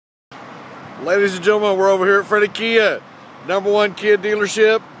Ladies and gentlemen, we're over here at Fredy Kia, #1 Kia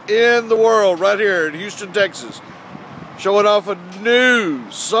dealership in the world, right here in Houston, Texas. Showing off a new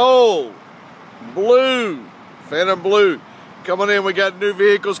Soul Blue, Phantom Blue. Coming in, we got new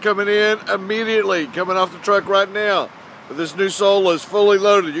vehicles coming in immediately, coming off the truck right now. But this new Soul is fully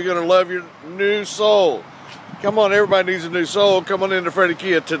loaded. You're gonna love your new Soul. Come on, everybody needs a new Soul. Come on into Fredy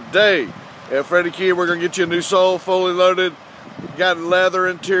Kia today. At Fredy Kia, we're gonna get you a new Soul, fully loaded. Got leather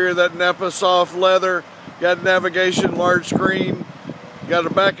interior, that Napa soft leather. Got navigation, large screen. Got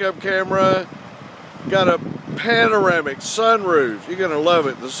a backup camera. Got a panoramic sunroof. You're gonna love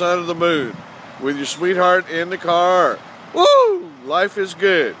it. The sun of the moon with your sweetheart in the car. Woo! Life is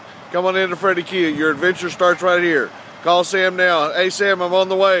good. Come on into Fredy Kia. Your adventure starts right here. Call Sam now. Hey Sam, I'm on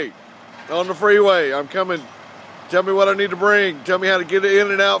the way. On the freeway. I'm coming. Tell me what I need to bring. Tell me how to get it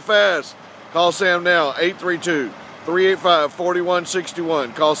in and out fast. Call Sam now.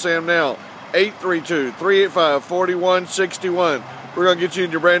 832-385-4161. Call Sam now. 832-385-4161. We're going to get you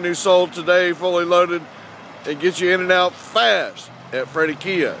in your brand new Soul today, fully loaded, and get you in and out fast at Fredy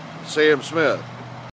Kia. Sam Smith.